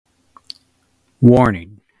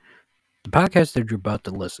Warning: the podcast that you're about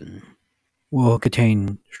to listen will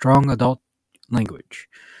contain strong adult language,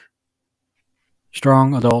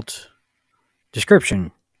 strong adult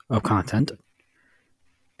description of content,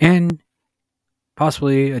 and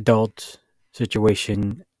possibly adult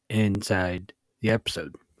situation inside the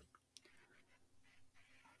episode.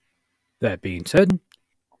 That being said,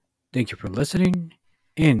 thank you for listening,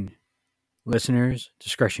 and listeners'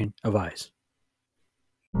 discretion advised.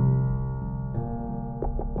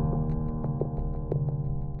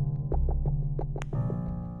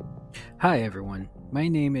 Hi, everyone. My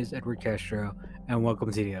name is Edward Castro, and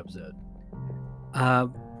welcome to the episode. Uh,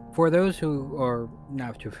 for those who are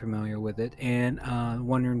not too familiar with it and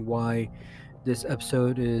wondering why this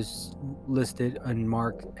episode is listed and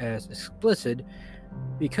marked as explicit,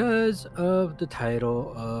 because of the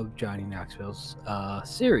title of Johnny Knoxville's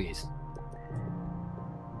series.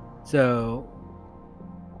 So,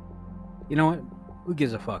 you know what? Who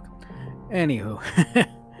gives a fuck? Anywho.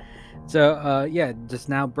 So, just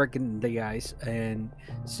now breaking the ice and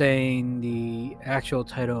saying the actual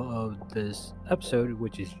title of this episode,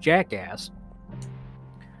 which is Jackass.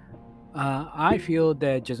 I feel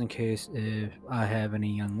that just in case if I have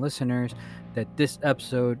any young listeners, that this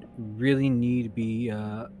episode really need to be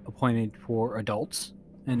appointed for adults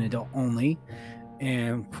and adult only,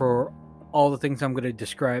 and for all the things I'm going to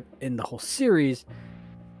describe in the whole series.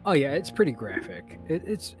 Oh yeah, it's pretty graphic.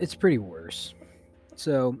 It's pretty worse.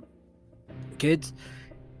 So, kids,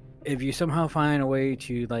 if you somehow find a way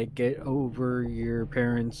to like get over your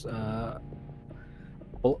parents'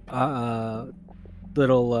 little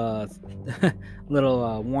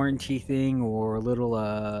little warranty thing or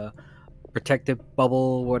little protective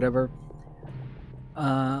bubble, whatever.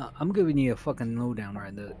 I'm giving you a fucking lowdown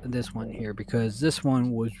right this one here, because this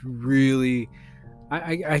one was really.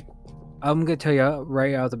 I'm gonna tell you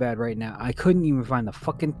right out the bat right now. I couldn't even find the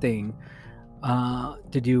fucking thing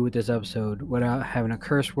to do with this episode without having a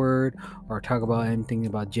curse word or talk about anything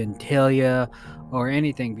about genitalia or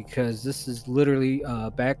anything, because this is literally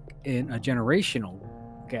back in a generational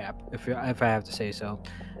gap, if I have to say so,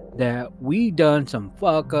 that we done some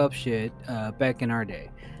fuck up shit back in our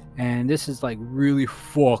day, and this is like really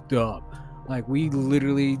fucked up. Like, we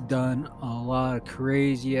literally done a lot of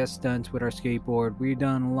crazy ass stunts with our skateboard. We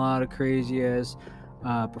done a lot of crazy ass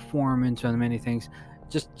performance on many things.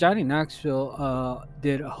 Just Johnny Knoxville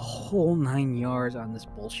did a whole 9 yards on this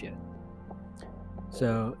bullshit.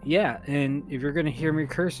 So yeah, and if you're gonna hear me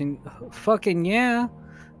cursing, fucking yeah,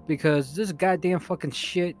 because this goddamn fucking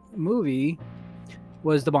shit movie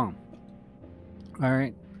was the bomb. All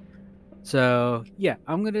right. So yeah,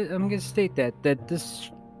 I'm gonna state that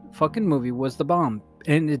this fucking movie was the bomb,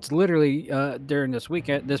 and it's literally during this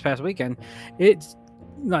past weekend, it's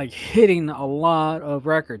like hitting a lot of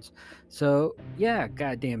records. So yeah,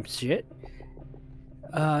 goddamn shit.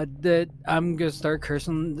 That I'm gonna start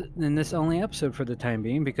cursing in this only episode for the time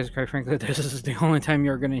being, because quite frankly, this is the only time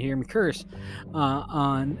you're gonna hear me curse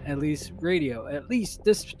on at least radio, at least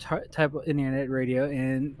this type of internet radio,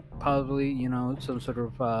 and probably some sort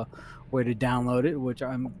of way to download it, which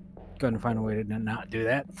I'm gonna find a way to not do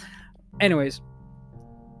that. Anyways,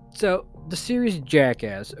 so the series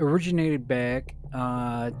Jackass originated back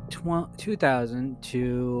 2000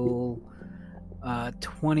 to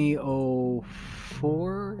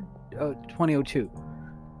 2004, 2002.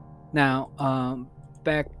 Now,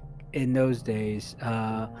 back in those days,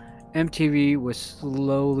 MTV was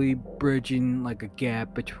slowly bridging like a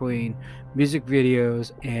gap between music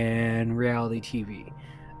videos and reality TV.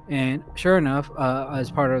 And sure enough,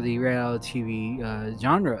 as part of the reality TV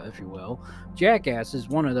genre, if you will, Jackass is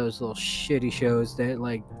one of those little shitty shows that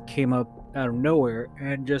like came up out of nowhere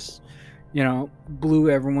and just blew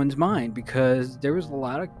everyone's mind, because there was a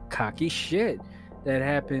lot of cocky shit that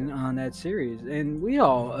happened on that series, and we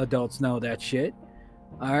all adults know that shit.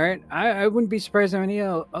 All right, I wouldn't be surprised if any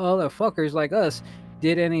other fuckers like us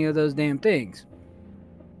did any of those damn things.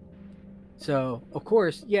 So of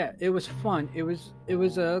course, yeah, it was fun. It was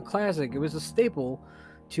a classic. It was a staple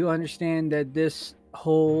to understand that this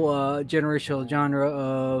whole generational genre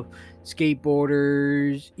of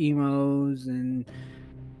skateboarders, emos, and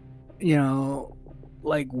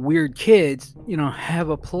like weird kids, have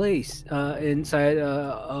a place inside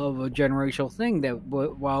of a generational thing that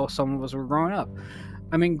while some of us were growing up.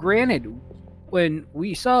 I mean, granted, when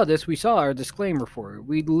we saw this, we saw our disclaimer for it.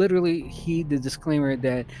 We literally heed the disclaimer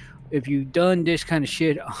that if you've done this kind of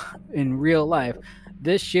shit in real life,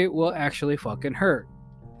 this shit will actually fucking hurt.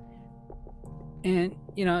 And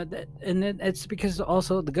it's because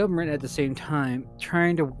also the government at the same time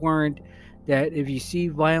trying to warrant that if you see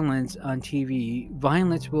violence on TV,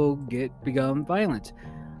 violence will become violence.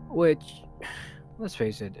 Which, let's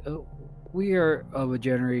face it, we are of a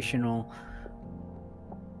generational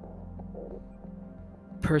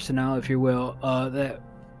personnel, if you will, that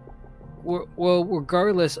well,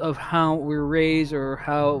 regardless of how we're raised or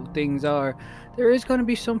how things are, there is going to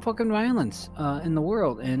be some fucking violence in the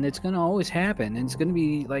world, and it's going to always happen, and it's going to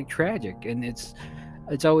be like tragic, and it's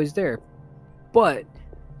always there. But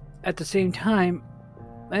at the same time,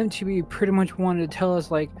 MTV pretty much wanted to tell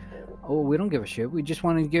us like, oh, we don't give a shit. We just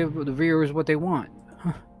want to give the viewers what they want.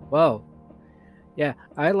 Well, yeah,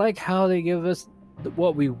 I like how they give us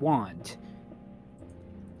what we want.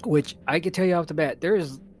 Which I can tell you off the bat,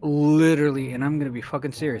 there's literally, and I'm gonna be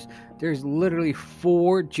fucking serious, there's literally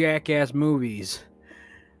 4 Jackass movies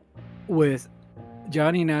with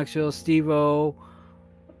Johnny Knoxville, Steve-O,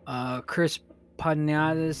 Chris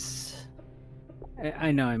Pontius.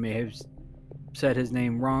 I know I may have said his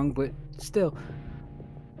name wrong, but still,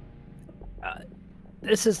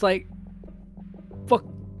 this is like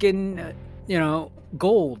fucking,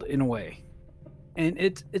 gold in a way. And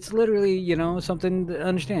it's literally, something to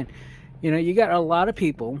understand. You got a lot of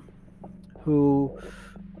people who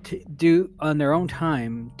do on their own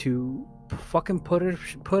time to fucking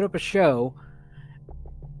put up a show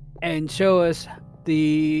and show us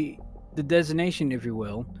the designation, if you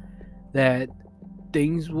will, that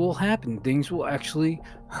things will happen, things will actually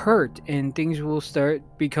hurt, and things will start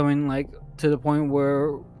becoming like to the point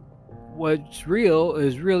where what's real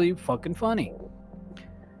is really fucking funny.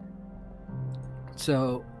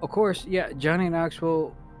 So, of course, yeah, Johnny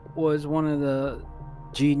Knoxville was one of the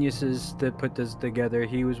geniuses that put this together.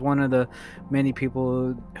 He was one of the many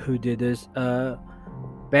people who did this.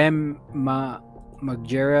 Bam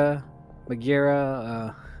Margera,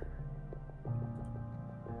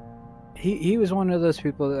 he was one of those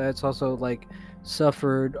people that's also like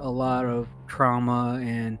suffered a lot of trauma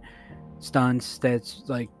and stunts that's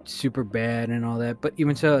like super bad and all that. But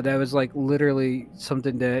even so, that was like literally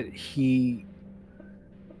something that he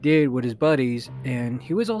did with his buddies, and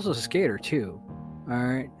he was also a skater too. All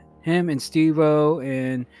right, him and Steve-O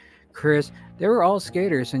and Chris, they were all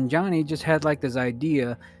skaters, and Johnny just had like this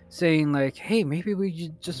idea saying like, hey, maybe we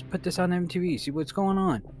should just put this on MTV, see what's going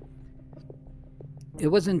on. It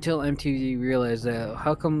wasn't until MTV realized that,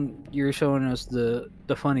 how come you're showing us the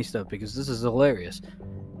funny stuff, because this is hilarious.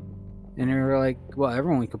 And they were like, well,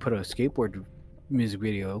 everyone could put a skateboard music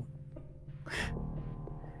video.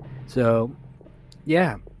 So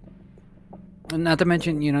yeah, and not to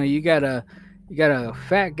mention, you got a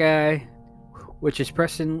fat guy, which is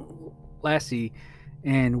Preston Lassie,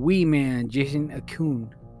 and wee man Jason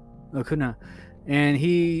Acuna, and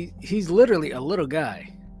he's literally a little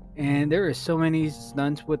guy, and there is so many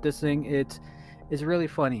stunts with this thing. It's really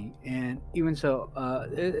funny, and even so,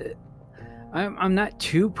 I'm not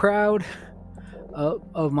too proud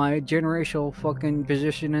of my generational fucking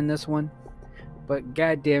position in this one. But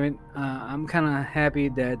god damn it, I'm kind of happy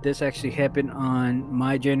that this actually happened on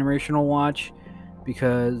my generational watch,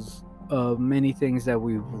 because of many things that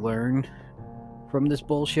we've learned from this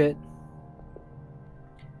bullshit.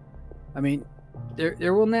 I mean,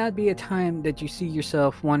 there will not be a time that you see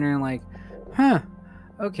yourself wondering like,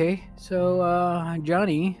 okay, so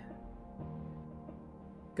Johnny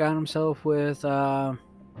got himself with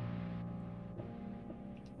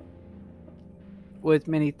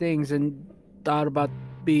many things and thought about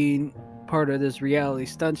being part of this reality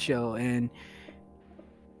stunt show, and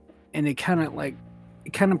it kind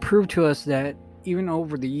of proved to us that even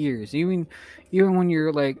over the years, even when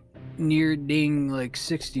you're like near being like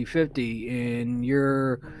 60, 50, and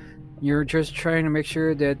you're just trying to make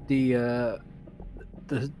sure that the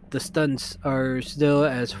stunts are still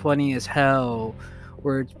as funny as hell,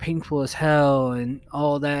 or it's painful as hell, and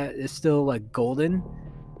all that is still like golden.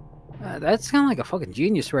 That's kind of like a fucking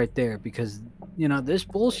genius right there, because this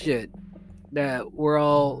bullshit that we're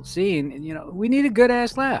all seeing, we need a good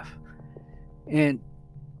ass laugh. And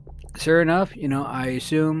sure enough, I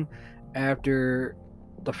assume after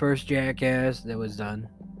the first Jackass that was done,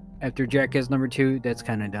 after Jackass number 2, that's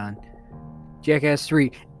kind of done, Jackass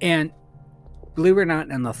 3, and believe it or not,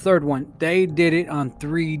 in the third one, they did it on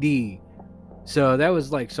 3D. So that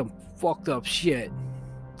was like some fucked up shit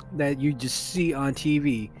that you just see on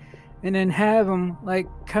TV. And then have him like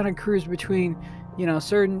kind of cruise between,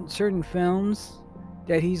 certain films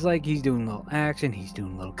that he's doing a little action, he's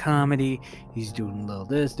doing a little comedy, he's doing a little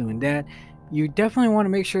this, doing that. You definitely want to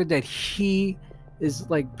make sure that he is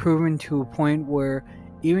like proven to a point where,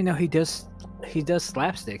 even though he does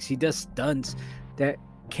slapsticks, he does stunts that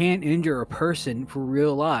can injure a person for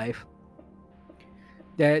real life,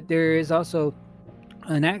 that there is also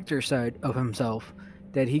an actor side of himself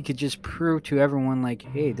that he could just prove to everyone, like,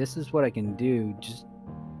 hey, this is what I can do. Just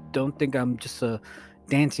don't think I'm just a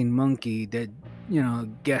dancing monkey that,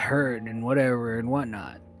 get hurt and whatever and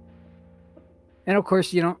whatnot. And of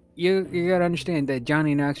course, you gotta understand that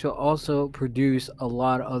Johnny Knoxville also produced a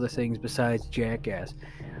lot of other things besides Jackass.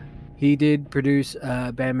 He did produce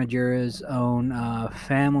Bam Margera's own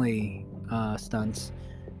family stunts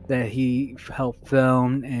that he helped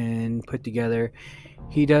film and put together.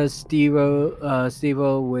 He does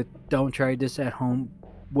Steve-O with "Don't Try This at Home"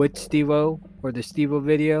 with Steve-O, or the Steve-O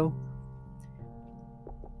video.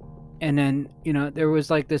 And then there was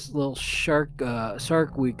like this little Shark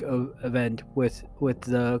Week event with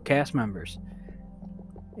the cast members,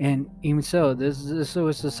 and even so, this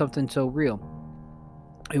was just something so real.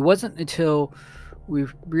 It wasn't until we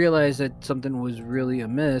realized that something was really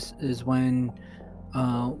amiss is when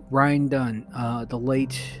Ryan Dunn, the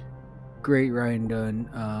late great Ryan Dunn,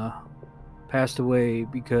 passed away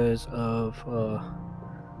because of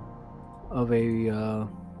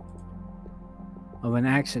an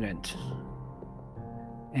accident,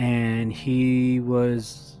 and he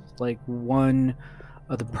was like one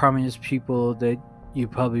of the prominent people that you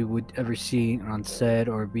probably would ever see on set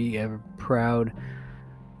or be ever proud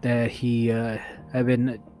that he had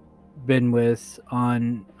been with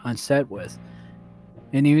on set with.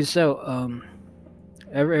 And even so,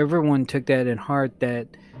 everyone took that in heart that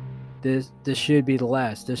this should be the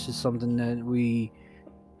last. This is something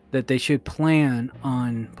that they should plan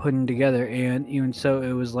on putting together. And even so,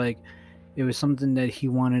 it was something that he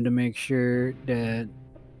wanted to make sure that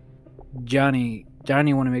Johnny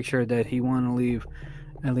wanted to make sure that he wanted to leave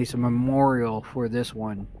at least a memorial for this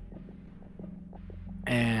one.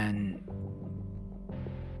 And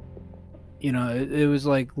it was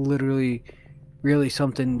like literally really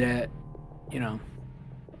something that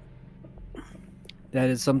that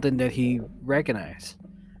is something that he recognized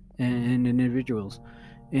in individuals.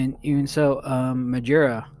 And even so,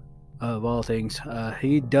 Majera, of all things,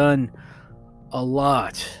 he done a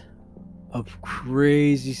lot of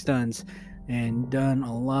crazy stunts and done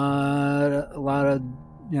a lot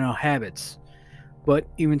of habits. But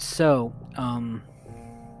even so,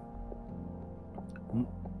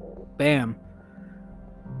 Bam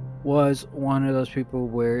was one of those people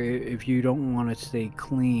where if you don't want to stay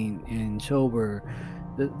clean and sober,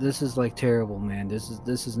 this is like terrible, man. This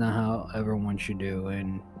is not how everyone should do.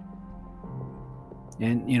 And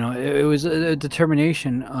it was a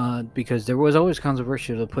determination, because there was always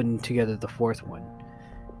controversy to putting together the fourth one.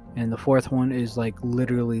 And the fourth one is like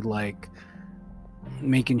literally like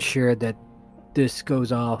making sure that this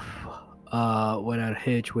goes off without a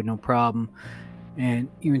hitch, with no problem. And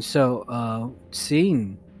even so,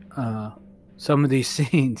 seeing some of these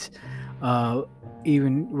scenes,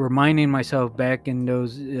 even reminding myself back in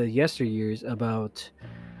those yesteryears about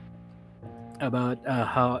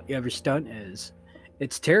how every stunt is.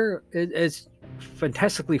 It's it's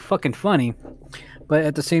fantastically fucking funny, but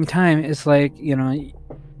at the same time, it's like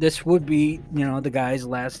this would be the guy's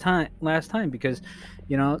last time, because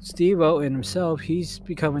Steve-O in himself, he's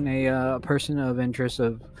becoming a person of interest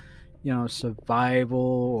of survival,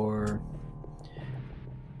 or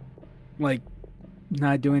like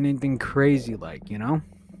not doing anything crazy, like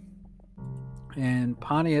and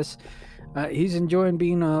Pontius, he's enjoying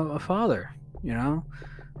being a father.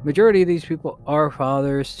 Majority of these people are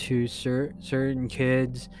fathers to certain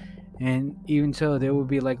kids, and even so, they will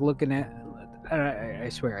be like looking at. I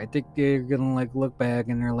swear, I think they're gonna like look back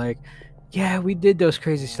and they're like, "Yeah, we did those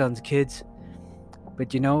crazy stunts, kids."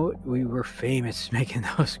 But we were famous making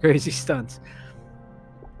those crazy stunts.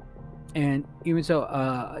 And even so,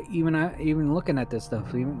 even looking at this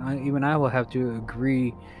stuff, even I will have to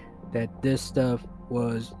agree that this stuff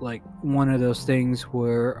was like one of those things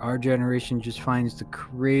where our generation just finds the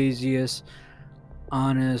craziest,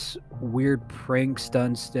 honest, weird prank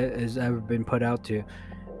stunts that has ever been put out to.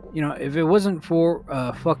 If it wasn't for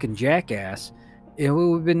fucking Jackass, it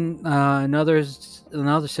would have been another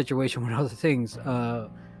situation with other things,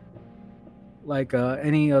 like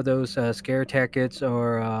any of those scare tactics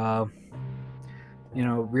or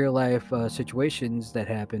real life situations that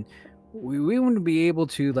happen. We wouldn't be able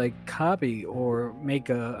to like copy or make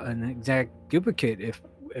an exact duplicate,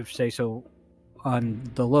 if say so, on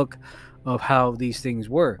the look of how these things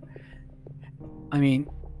were. I mean,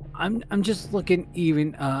 I'm just looking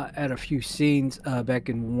even at a few scenes back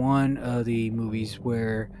in one of the movies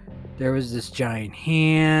where there was this giant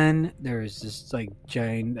hand, there was this like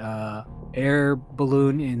giant air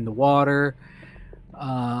balloon in the water.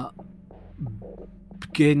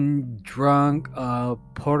 getting drunk,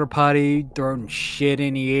 porta potty, throwing shit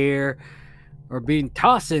in the air, or being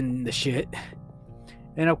tossing the shit.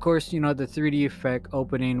 And of course, you know, the 3D effect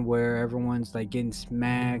opening where everyone's like getting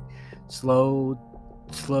smacked, slow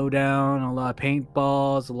down, a lot of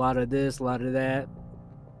paintballs, a lot of this, a lot of that.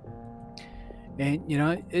 And you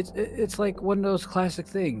know, it's like one of those classic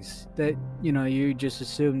things that, you know, you just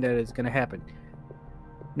assume that it's gonna happen.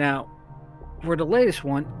 Now, for the latest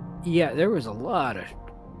one, yeah, there was a lot of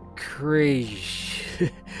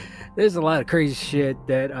crazy there's a lot of crazy shit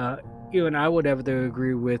that even I would have to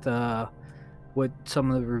agree with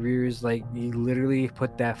some of the reviewers. Like, you literally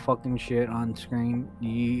put that fucking shit on screen,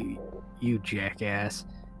 you jackass.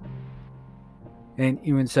 And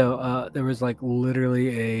even so, there was like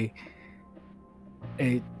literally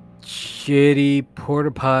a shitty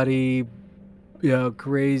porta potty, you know,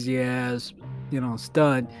 crazy ass, you know,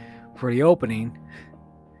 stunt for the opening.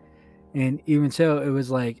 And even so, it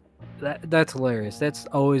was like that's hilarious. That's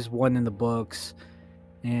always one in the books.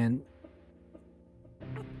 And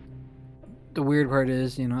the weird part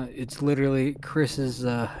is, you know, it's literally Chris's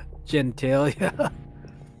genitalia,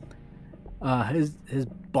 his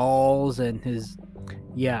balls and his,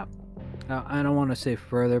 yeah. I don't want to say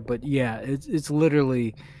further, but yeah, it's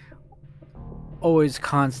literally always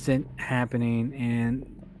constant happening. And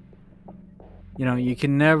you know, you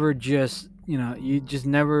can never just, you know, you just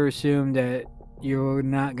never assume that you're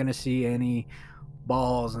not gonna see any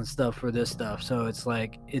balls and stuff for this stuff. So it's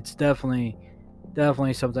like, it's definitely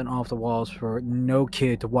something off the walls for no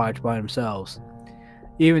kid to watch by themselves.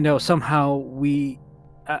 Even though somehow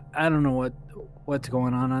I don't know what's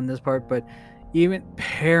going on this part, but even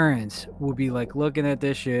parents will be like looking at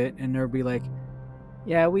this shit and they'll be like,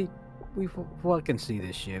 yeah, we fucking see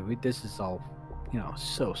this shit. This is all, you know,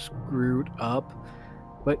 so screwed up.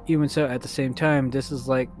 But even so, at the same time, this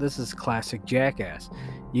is classic jackass.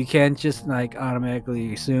 You can't just like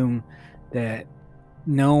automatically assume that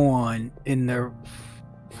no one in their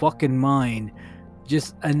fucking mind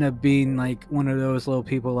just end up being like one of those little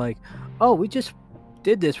people like, oh, we just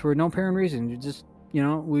did this for no apparent reason. You just, you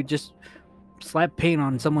know, we just slap paint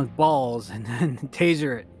on someone's balls and then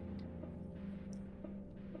taser it.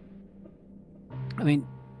 I mean,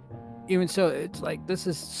 even so, it's like, this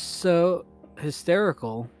is so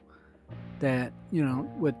hysterical that, you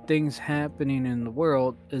know, with things happening in the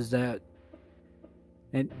world, is that,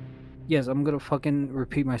 and yes, I'm gonna fucking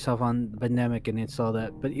repeat myself on the pandemic and it's all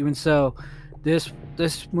that, but even so, this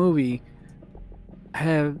movie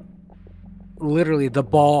have literally the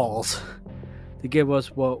balls to give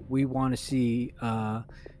us what we want to see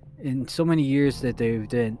in so many years that they've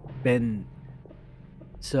been.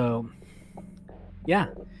 So yeah,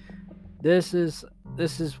 this is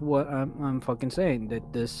what I'm fucking saying,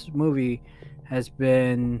 that this movie has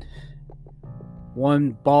been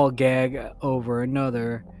one ball gag over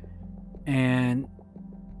another, and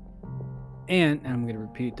I'm gonna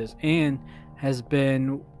repeat this, and has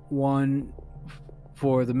been one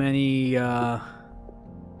for the many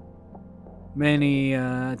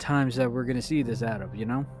times that we're gonna see this out of, you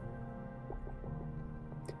know.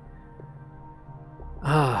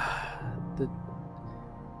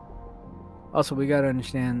 Also, we gotta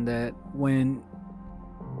understand that when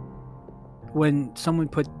someone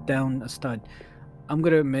put down a stunt, I'm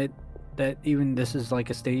gonna admit that even this is like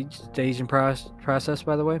a staging process,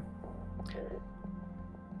 by the way.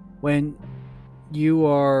 When you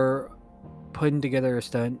are putting together a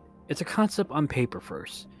stunt, it's a concept on paper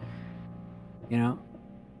first, you know,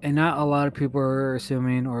 and not a lot of people are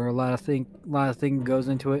assuming, or a lot of thing goes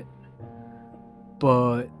into it.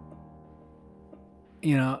 But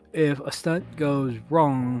you know, if a stunt goes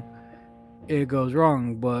wrong, it goes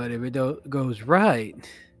wrong. But if it goes right,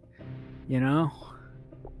 you know,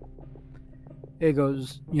 it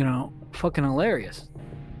goes, you know, fucking hilarious.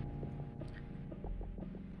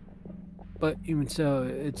 But even so,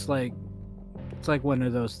 it's like one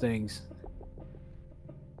of those things.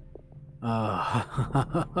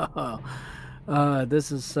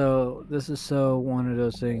 This is so one of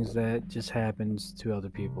those things that just happens to other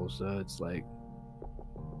people. So it's like,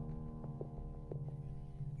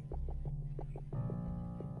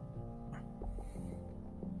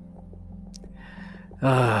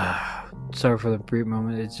 sorry for the brief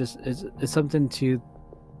moment. It's just it's something to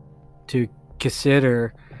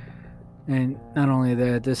consider. And not only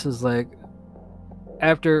that, this is like,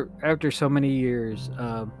 after so many years,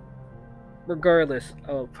 regardless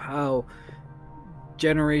of how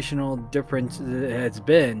generational difference it has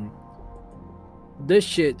been, this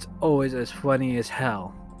shit's always as funny as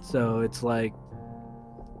hell. So it's like,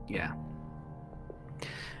 yeah.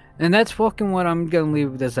 And that's fucking what I'm gonna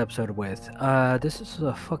leave this episode with. This is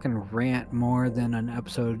a fucking rant more than an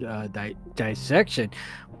episode dissection,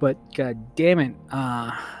 but god damn it,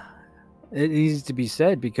 it needs to be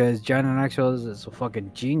said because John Knoxville is a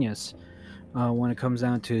fucking genius when it comes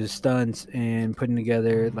down to stunts and putting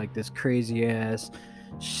together like this crazy ass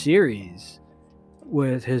series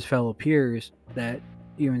with his fellow peers. That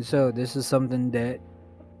even so, this is something that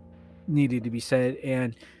needed to be said,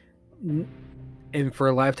 and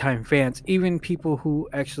for lifetime fans, even people who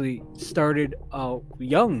actually started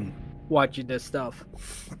young watching this stuff,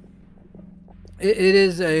 it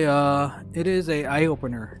is a eye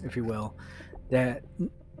opener, if you will, that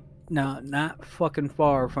now not fucking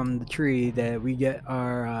far from the tree that we get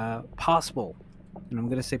our possible, and I'm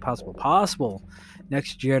gonna say possible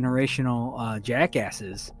next generational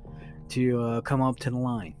jackasses to come up to the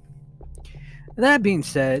line. That being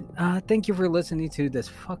said, thank you for listening to this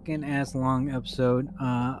fucking ass long episode.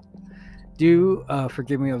 Do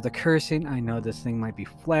forgive me of the cursing. I know this thing might be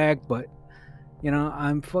flagged, but you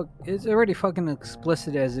know it's already fucking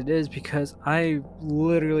explicit as it is because I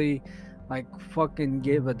literally like fucking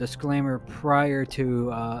gave a disclaimer prior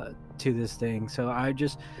to this thing. So I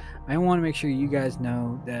want to make sure you guys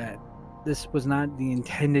know that this was not the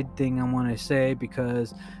intended thing I want to say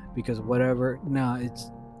because whatever. No, it's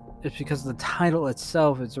because the title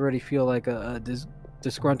itself it's already feel like a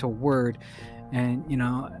disgruntled word, and you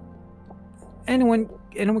know anyone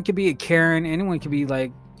could be a Karen, anyone could be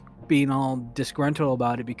like being all disgruntled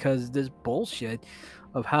about it because this bullshit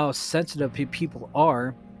of how sensitive people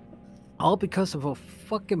are, all because of a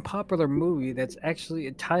fucking popular movie that's actually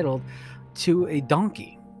entitled To a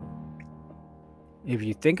Donkey. If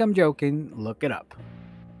you think I'm joking, look it up.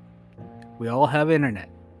 We all have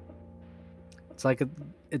internet.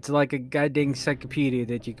 It's like a goddamn encyclopedia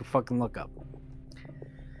that you can fucking look up.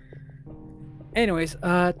 Anyways,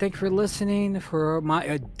 thanks for listening for my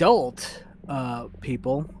adult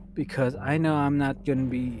people, because I know I'm not gonna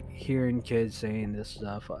be hearing kids saying this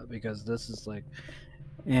stuff because this is like,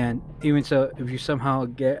 and even so, if you somehow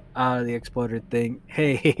get out of the exploder thing,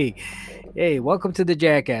 hey, welcome to the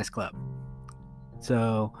Jackass Club.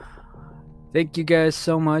 So, thank you guys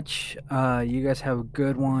so much. You guys have a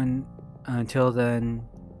good one. Until then,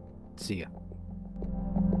 see ya.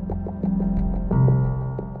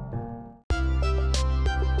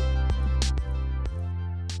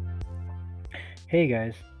 Hey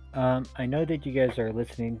guys, I know that you guys are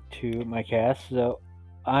listening to my cast, so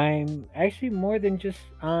I'm actually more than just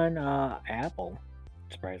on Apple,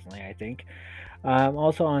 surprisingly, I think. I'm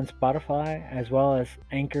also on Spotify as well as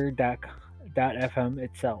Anchor.fm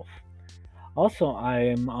itself. Also, I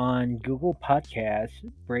am on Google Podcasts,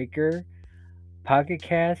 Breaker, Pocket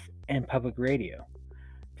Cast, and Public Radio.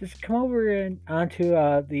 Just come over and onto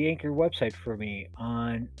the Anchor website for me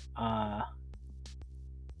on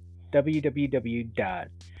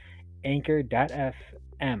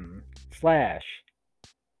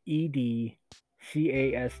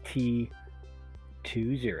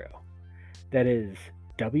www.anchor.fm/EDCAST20. That is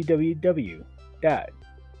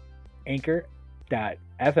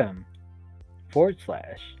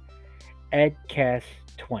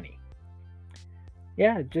www.anchor.fm/edcast20.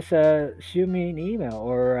 Yeah, just shoot me an email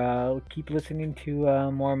or keep listening to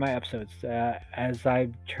more of my episodes as I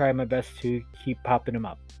try my best to keep popping them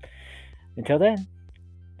up. Until then,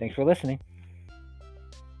 thanks for listening.